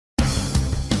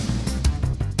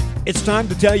It's time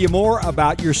to tell you more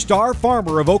about your star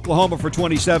farmer of Oklahoma for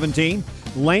 2017,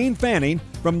 Lane Fanning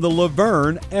from the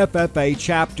Laverne FFA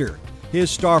chapter. His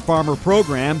Star Farmer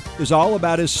program is all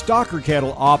about his stocker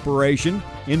cattle operation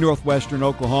in northwestern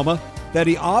Oklahoma that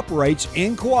he operates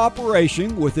in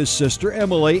cooperation with his sister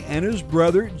Emily and his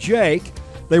brother Jake.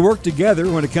 They work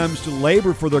together when it comes to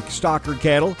labor for their stocker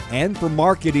cattle and for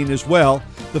marketing as well.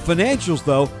 The financials,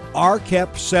 though, are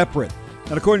kept separate.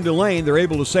 And according to Lane, they're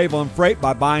able to save on freight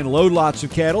by buying load lots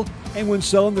of cattle, and when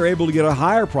selling, they're able to get a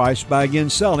higher price by again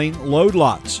selling load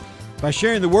lots. By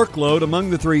sharing the workload among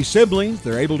the three siblings,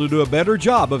 they're able to do a better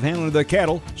job of handling their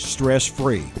cattle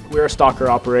stress-free. We're a stocker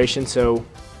operation, so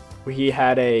he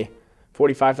had a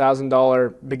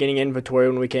 $45,000 beginning inventory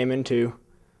when we came into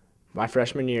my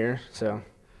freshman year. So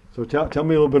tell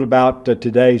me a little bit about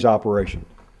today's operation.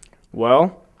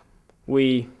 Well,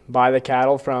 we buy the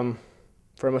cattle from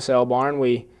a sale barn.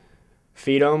 We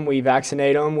feed them, we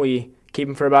vaccinate them, we keep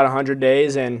them for about 100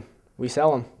 days, and we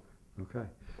sell them. Okay.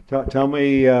 Tell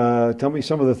me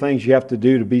some of the things you have to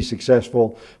do to be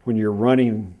successful when you're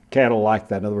running cattle like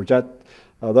that. In other words,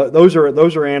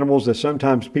 those are animals that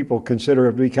sometimes people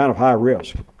consider to be kind of high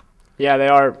risk. Yeah, they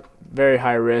are very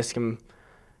high risk. And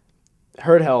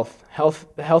herd health,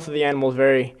 the health of the animal is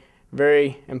very,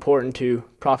 very important to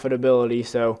profitability.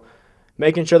 So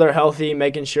making sure they're healthy,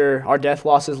 making sure our death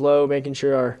loss is low, making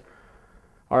sure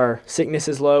our sickness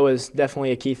is low is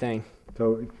definitely a key thing.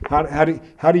 So how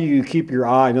do you keep your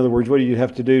eye? In other words, what do you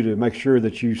have to do to make sure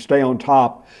that you stay on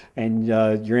top and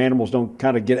your animals don't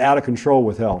kind of get out of control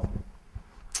with health?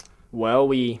 Well,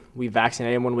 we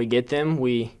vaccinate them when we get them.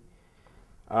 When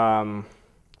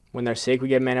they're sick, we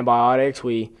give them antibiotics.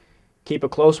 We keep a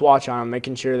close watch on them,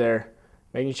 making sure they're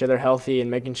healthy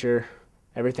and making sure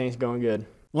everything's going good.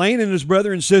 Lane and his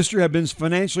brother and sister have been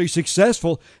financially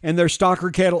successful in their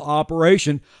stocker cattle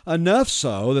operation, enough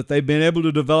so that they've been able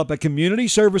to develop a community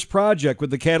service project with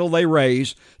the cattle they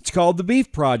raise. It's called the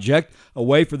Beef Project, a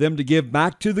way for them to give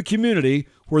back to the community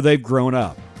where they've grown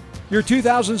up. Your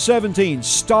 2017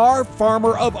 Star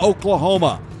Farmer of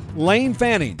Oklahoma, Lane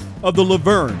Fanning of the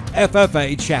Laverne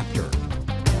FFA chapter.